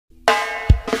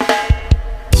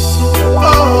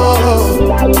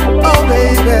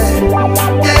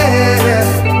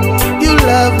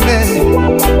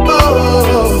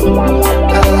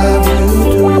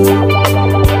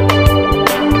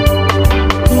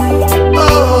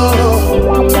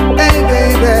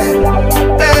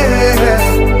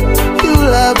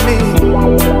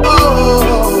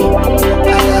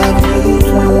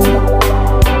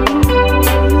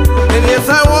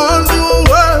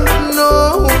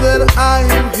I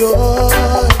am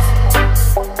yours.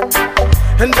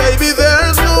 And baby,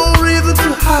 there's no reason to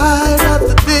hide. As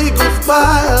the day goes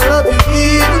by, I love you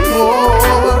even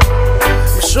more.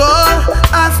 I'm sure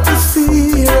as the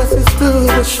sea races to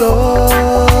the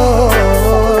shore,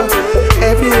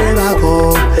 everywhere I go,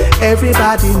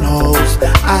 everybody knows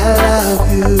I love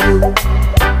you.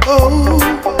 Oh,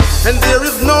 and there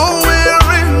is nowhere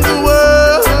in the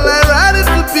world I'd rather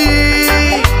to be.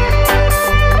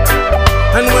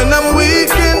 And when I'm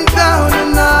weak and down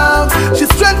and out, she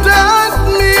strengthens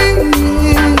me.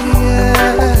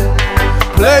 Yeah.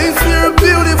 Place your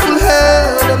beautiful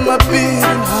head on my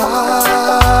beating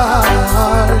heart.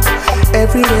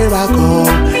 Everywhere I go,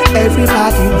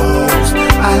 everybody knows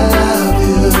I love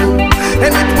you.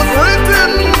 And it was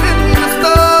written in the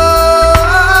stars.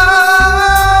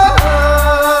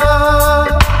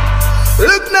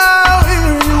 Look now,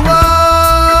 here you are.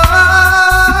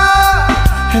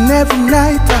 And every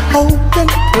night I hope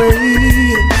and pray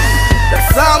that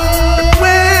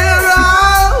somewhere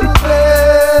out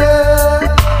there,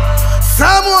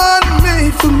 someone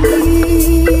made for me.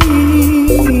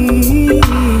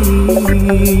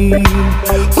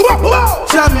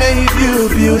 Jah made you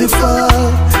beautiful,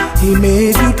 He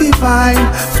made you divine.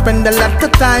 Spend a lot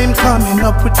of time coming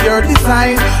up with your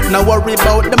design. Now worry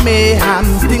about the mayhem,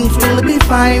 things will be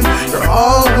fine. You're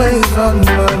always on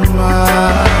my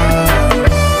mind.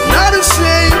 Not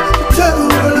ashamed to tell the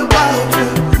world about you.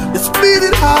 This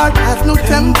beating heart has no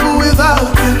tempo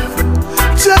without you.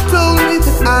 Just told me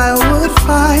that I would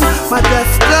find my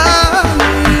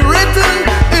destiny written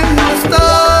in the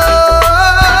stars.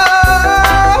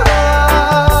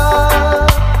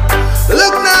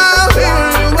 Look now, here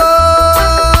you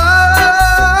are.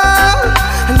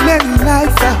 And many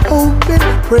nights I hope and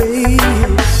pray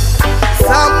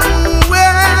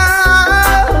somewhere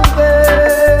out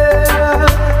there,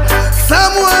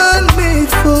 someone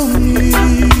made for me.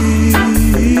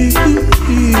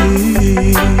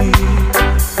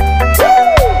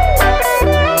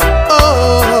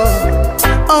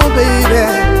 Oh baby,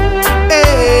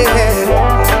 hey,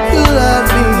 you love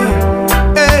me,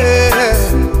 hey,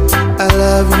 I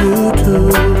love you too.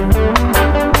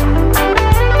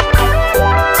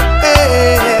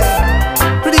 Hey,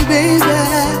 pretty baby,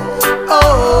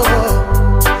 oh,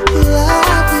 you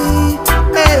love me,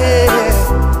 hey,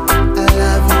 I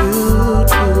love you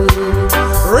too.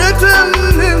 Written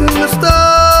in the stars,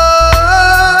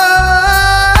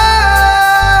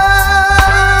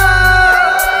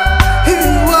 here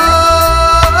you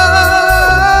are.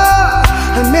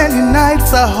 And many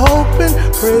nights I hope and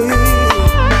pray